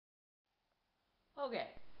Okay.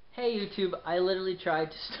 Hey YouTube, I literally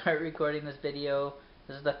tried to start recording this video.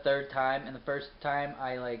 This is the third time, and the first time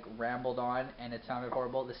I rambled on and it sounded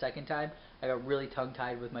horrible. The second time I got really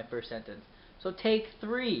tongue-tied with my first sentence. So take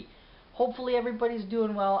 3. Hopefully everybody's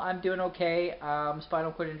doing well. I'm doing okay.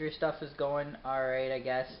 Spinal cord injury stuff is going alright, I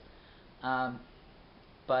guess.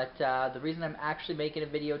 But the reason I'm actually making a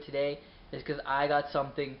video today is because I got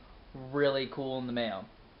something really cool in the mail.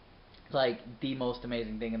 Like the most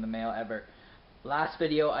amazing thing in the mail ever. Last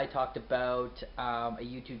video I talked about a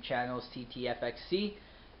YouTube channel, CTFxC.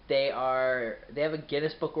 They have a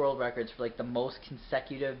Guinness Book World Records for like the most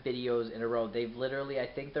consecutive videos in a row. They've literally, I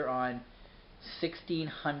think they're on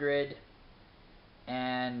 1615,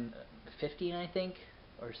 I think,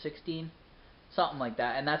 or 16, something like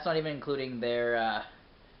that. And that's not even including their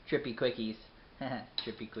trippy quickies.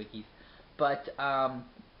 Trippy quickies. But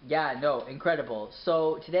yeah, no, incredible.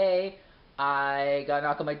 So today I got a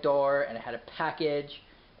knock on my door and I had a package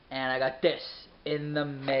and I got this in the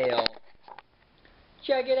mail.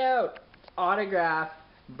 Check it out. Autographed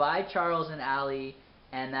by Charles and Allie,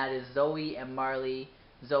 and that is Zoe and Marley.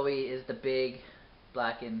 Zoe is the big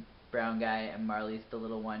black and brown guy and Marley's the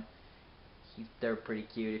little one. They're pretty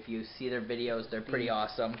cute. If you see their videos, they're pretty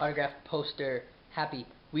awesome. Autographed poster, happy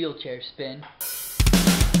wheelchair spin.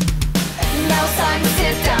 Now it's time to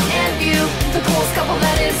sit down and view the coolest couple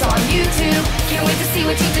that is on YouTube. Can't wait to see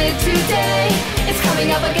what you did today. It's coming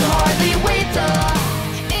up, I can hardly wait.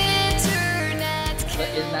 The internet. But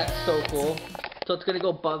isn't that so cool? So it's gonna go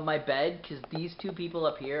above my bed because these two people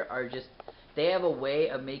up here are just, they have a way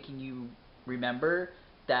of making you remember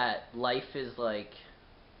that life's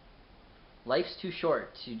too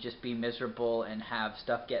short to just be miserable and have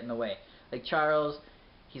stuff get in the way. Like Charles,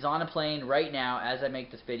 he's on a plane right now as I make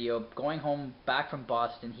this video, going home back from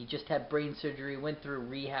Boston. He just had brain surgery, went through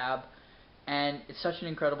rehab, and it's such an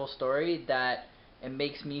incredible story that it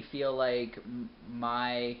makes me feel like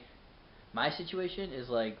my situation is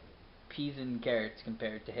like peas and carrots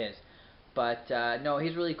compared to his. But no,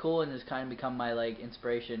 he's really cool and has kind of become my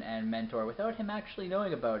inspiration and mentor without him actually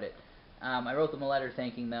knowing about it. I wrote them a letter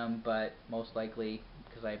thanking them, but most likely,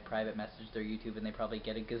 because I private messaged their YouTube and they probably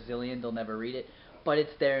get a gazillion, they'll never read it. But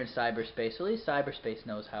it's there in cyberspace, so at least cyberspace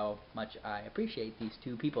knows how much I appreciate these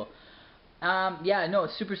two people. Yeah, no,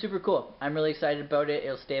 it's super, super cool. I'm really excited about it.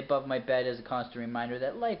 It'll stay above my bed as a constant reminder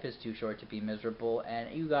that life is too short to be miserable,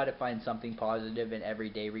 and you gotta find something positive in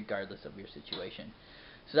every day regardless of your situation.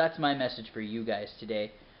 So that's my message for you guys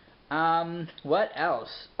today. What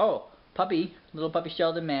else? Oh, little puppy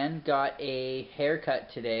Sheldon man got a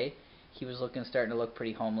haircut today. He was starting to look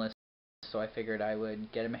pretty homeless, so I figured I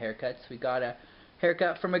would get him a haircut. So we got a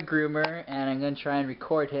haircut from a groomer, and I'm going to try and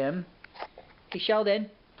record him. Hey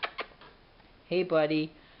Sheldon. Hey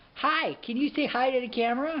buddy. Hi, can you say hi to the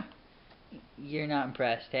camera? You're not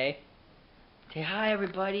impressed, hey? Say hi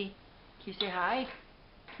everybody. Can you say hi?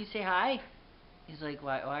 Can you say hi? He's like,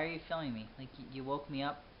 why are you filming me? Like, you woke me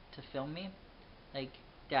up to film me? Like,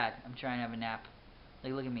 Dad, I'm trying to have a nap.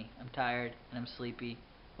 Like, look at me. I'm tired and I'm sleepy.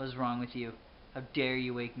 What's wrong with you? How dare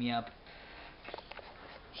you wake me up?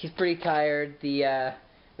 He's pretty tired. It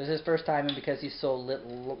was his first time, and because he's so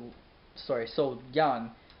so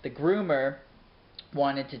young, the groomer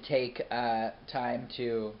wanted to take time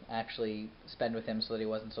to actually spend with him so that he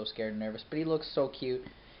wasn't so scared and nervous. But he looks so cute,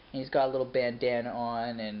 and he's got a little bandana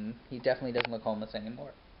on, and he definitely doesn't look homeless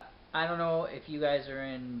anymore. I don't know if you guys are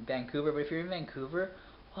in Vancouver, but if you're in Vancouver,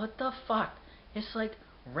 what the fuck? It's like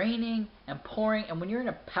raining and pouring, and when you're in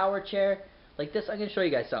a power chair like this, I'm gonna show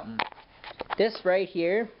you guys something. This right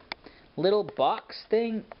here, little box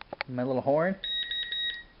thing, my little horn,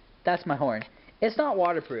 that's my horn. It's not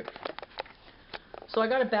waterproof. So I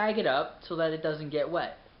gotta bag it up so that it doesn't get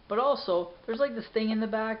wet. But also, there's like this thing in the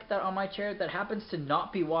back that on my chair that happens to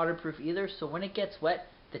not be waterproof either, so when it gets wet,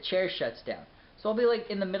 the chair shuts down. So I'll be like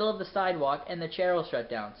in the middle of the sidewalk and the chair will shut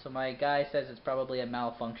down. So my guy says it's probably a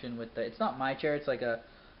malfunction with it's not my chair, it's like a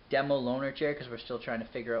demo loaner chair because we're still trying to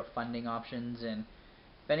figure out funding options. And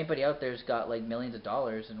if anybody out there's got like millions of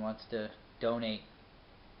dollars and wants to donate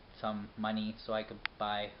some money so I could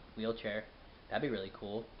buy a wheelchair, that'd be really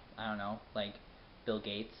cool. I don't know, like Bill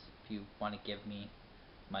Gates, if you want to give me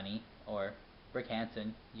money, or Rick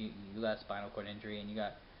Hansen, you got spinal cord injury and you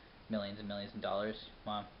got millions and millions of dollars,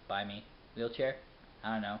 want to buy me a wheelchair?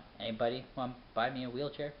 I don't know. Anybody want to buy me a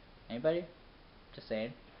wheelchair? Anybody? Just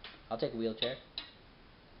saying. I'll take a wheelchair.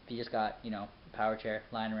 If you just got, a power chair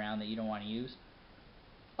lying around that you don't want to use,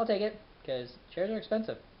 I'll take it, because chairs are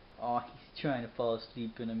expensive. Oh, he's trying to fall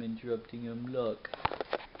asleep and I'm interrupting him. Look.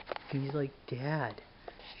 He's like, Dad,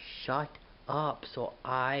 shut up so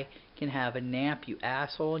I can have a nap, you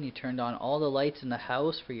asshole, and you turned on all the lights in the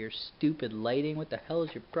house for your stupid lighting. What the hell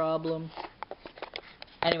is your problem?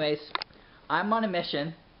 Anyways, I'm on a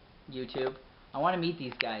mission, YouTube. I want to meet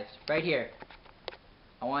these guys right here.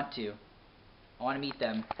 I want to meet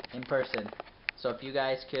them in person. So if you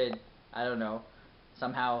guys could, I don't know,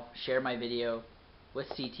 somehow share my video with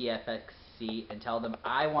CTFxC and tell them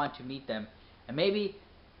I want to meet them, and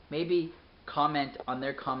maybe comment on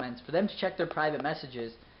their comments for them to check their private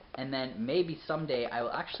messages, and then maybe someday I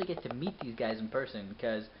will actually get to meet these guys in person,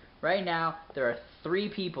 because right now there are 3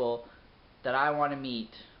 people that I want to meet.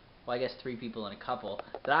 Well, I guess 3 people and a couple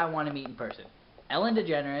that I want to meet in person. Ellen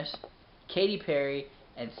DeGeneres, Katy Perry,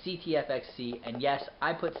 and CTFxC. And yes,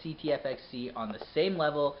 I put CTFxC on the same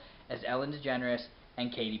level as Ellen DeGeneres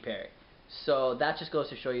and Katy Perry. So that just goes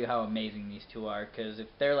to show you how amazing these 2 are, because if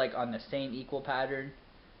they're like on the same equal pattern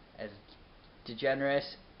as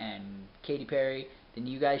DeGeneres and Katy Perry, then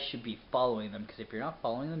you guys should be following them, because if you're not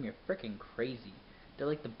following them, you're freaking crazy. They're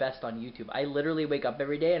like the best on YouTube. I literally wake up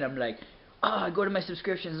every day and I'm like, I go to my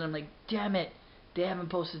subscriptions and I'm like, damn it, they haven't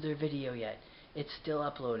posted their video yet. It's still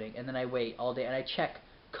uploading. And then I wait all day and I check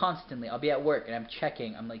constantly. I'll be at work and I'm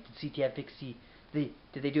checking. I'm like, did CTFxC, did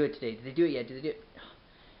they do it today? Did they do it yet? Did they do it?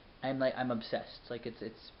 I'm obsessed. Like,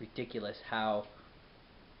 it's ridiculous how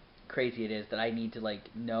crazy it is that I need to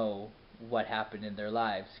like know what happened in their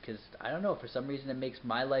lives, because I don't know, for some reason it makes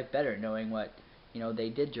my life better knowing what, you know, they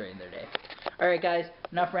did during their day. Alright guys,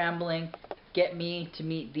 enough rambling. Get me to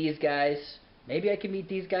meet these guys. Maybe I can meet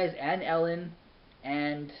these guys and Ellen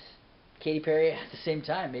and Katy Perry at the same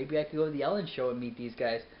time. Maybe I could go to the Ellen show and meet these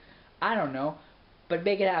guys. I don't know, but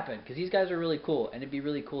make it happen, because these guys are really cool and it'd be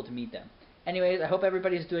really cool to meet them. Anyways, I hope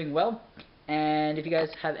everybody's doing well, and if you guys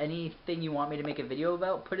have anything you want me to make a video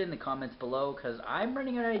about, put it in the comments below, because I'm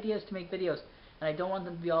running out of ideas to make videos, and I don't want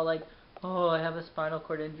them to be all like, oh, I have a spinal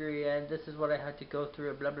cord injury and this is what I had to go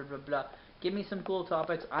through, blah blah blah blah. Give me some cool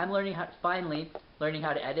topics. I'm finally learning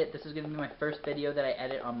how to edit. This is going to be my first video that I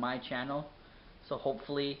edit on my channel, so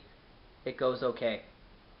hopefully it goes okay.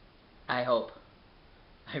 I hope.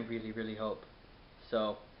 I really, really hope.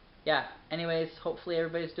 So, yeah. Anyways, hopefully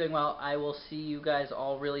everybody's doing well. I will see you guys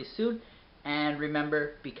all really soon. And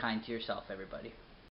remember, be kind to yourself, everybody.